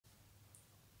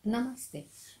Namaste.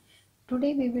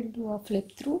 Today we will do a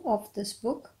flip through of this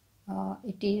book.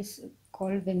 It is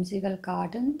called Whimsical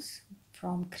Gardens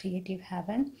from Creative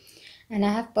Heaven, and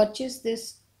I have purchased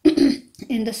this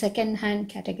in the second hand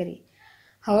category.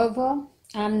 However,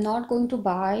 I am not going to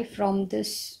buy from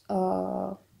this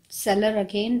seller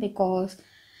again because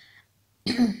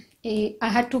I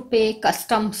had to pay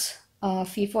customs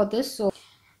fee for this.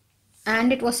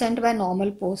 And it was sent by normal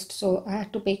post, so I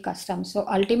had to pay customs. So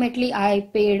ultimately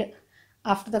I paid,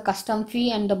 after the custom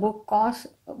fee and the book cost,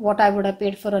 what I would have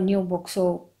paid for a new book.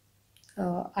 So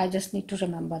I just need to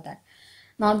remember that.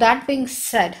 Now, that being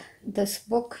said, this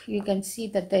book, you can see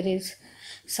that there is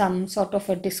some sort of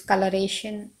a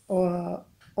discoloration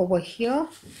over here.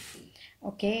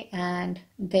 Okay, and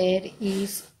there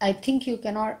is, I think you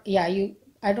cannot,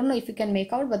 I don't know if you can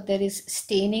make out, but there is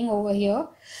staining over here,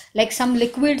 like some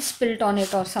liquid spilled on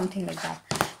it or something like that.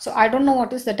 So I don't know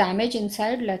what is the damage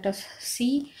inside. Let us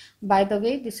see. By the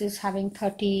way, this is having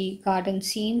 30 garden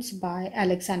scenes by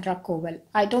Alexandra Cowell.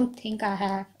 I don't think I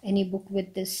have any book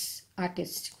with this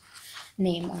artist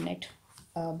name on it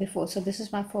before. So this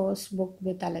is my first book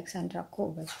with Alexandra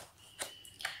Cowell.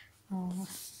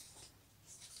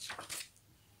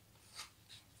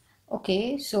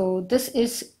 Okay, so this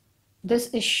is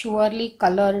surely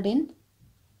colored in.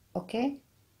 Okay,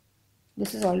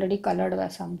 this is already colored by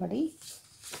somebody.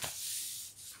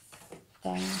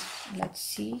 Then let's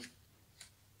see,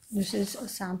 this is a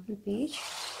sample page.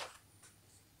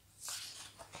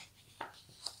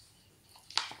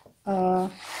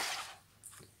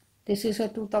 This is a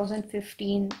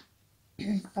 2015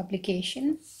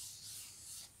 publication,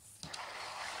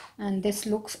 and this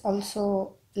looks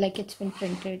also like it's been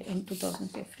printed in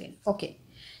 2015. Okay,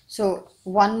 so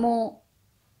one more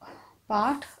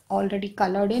part already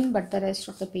colored in, but the rest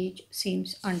of the page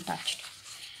seems untouched.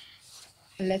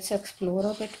 Let's explore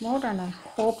a bit more, and I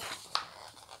hope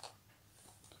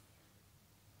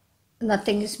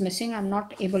nothing is missing. I'm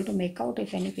not able to make out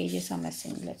if any pages are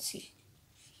missing. Let's see.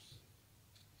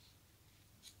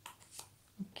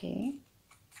 Okay,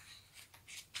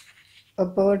 a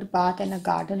bird bath and a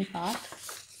garden path.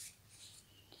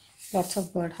 Lots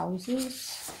of bird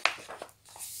houses.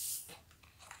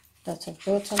 Lots of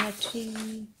birds on a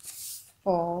tree.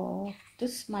 Oh,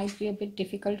 this might be a bit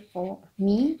difficult for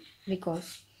me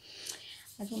because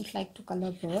I don't like to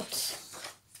color birds.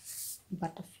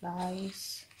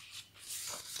 Butterflies,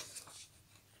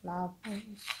 flowers,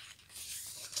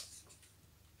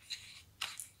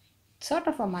 sort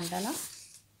of a mandala.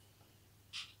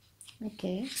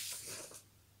 Okay,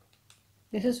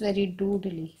 this is very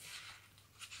doodly.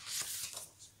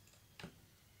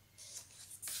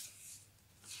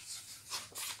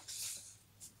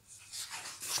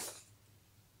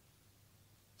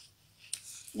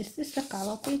 Is this the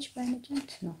cover page by any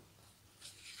chance? No.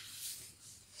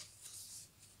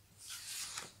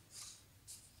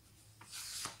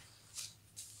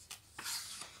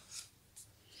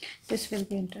 This will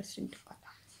be interesting to color.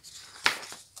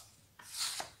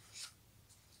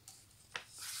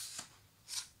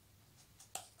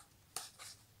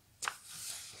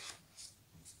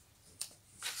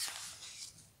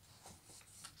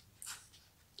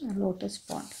 A lotus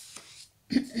pond.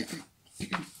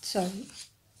 Sorry.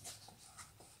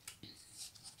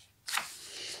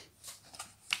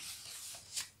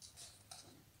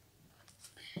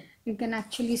 You can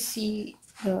actually see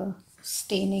the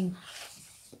staining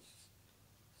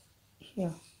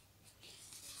here.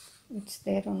 It's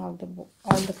there on all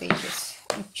the pages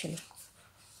actually.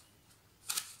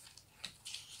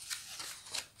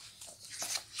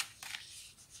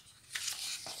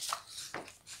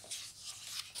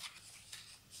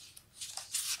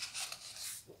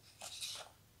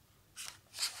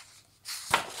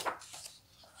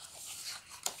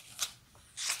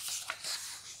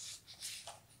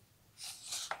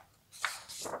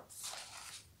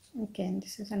 Okay, and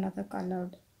this is another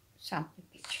colored sample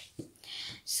page.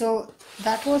 So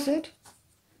that was it.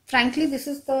 Frankly, this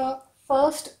is the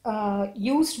first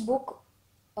used book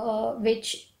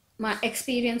which my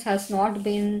experience has not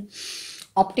been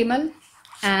optimal,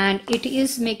 and it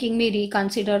is making me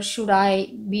reconsider, should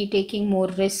I be taking more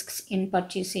risks in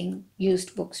purchasing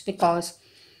used books, because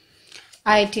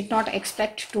I did not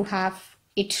expect to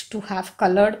have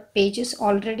colored pages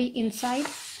already inside.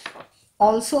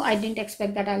 Also, I didn't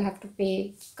expect that I'll have to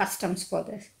pay customs for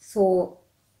this. So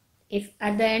if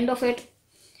at the end of it,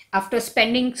 after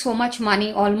spending so much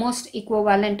money, almost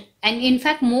equivalent, and in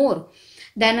fact more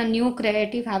than a new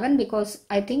Creative Heaven, because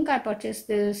I think I purchased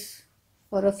this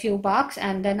for a few bucks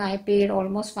and then I paid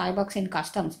almost $5 in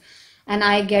customs, and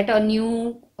I get a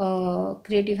new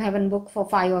Creative Heaven book for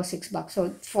 $5 or $6. So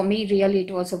for me, really,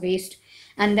 it was a waste.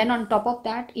 And then on top of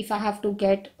that, if I have to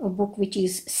get a book which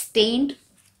is stained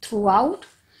throughout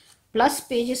plus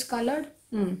pages colored,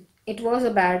 it was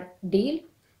a bad deal.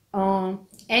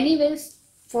 Anyways,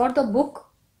 for the book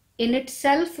in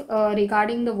itself,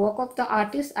 regarding the work of the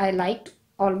artist, I liked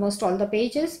almost all the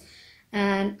pages,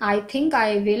 and I think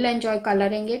I will enjoy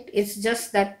coloring it. It's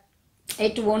just that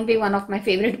it won't be one of my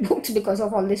favorite books because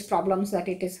of all these problems that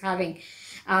it is having.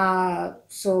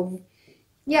 So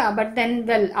yeah, but then,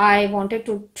 well, I wanted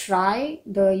to try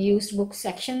the used book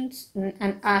sections,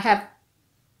 and I have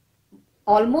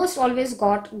almost always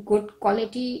got good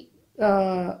quality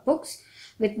books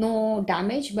with no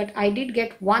damage, but I did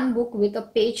get one book with a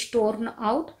page torn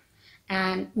out,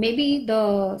 and maybe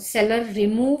the seller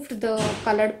removed the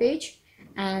colored page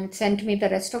and sent me the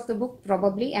rest of the book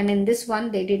probably. And in this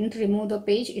one they didn't remove the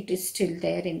page, it is still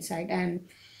there inside, and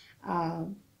uh,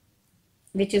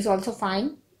 which is also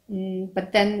fine.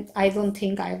 But then I don't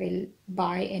think I will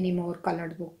buy any more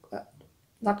colored book,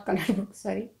 not colored books,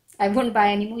 sorry. I won't buy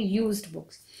any more used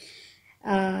books.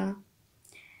 Uh,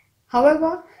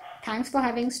 However, thanks for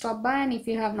having stopped by, and if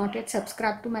you have not yet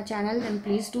subscribed to my channel, then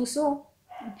please do so.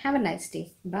 Have a nice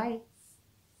day. Bye.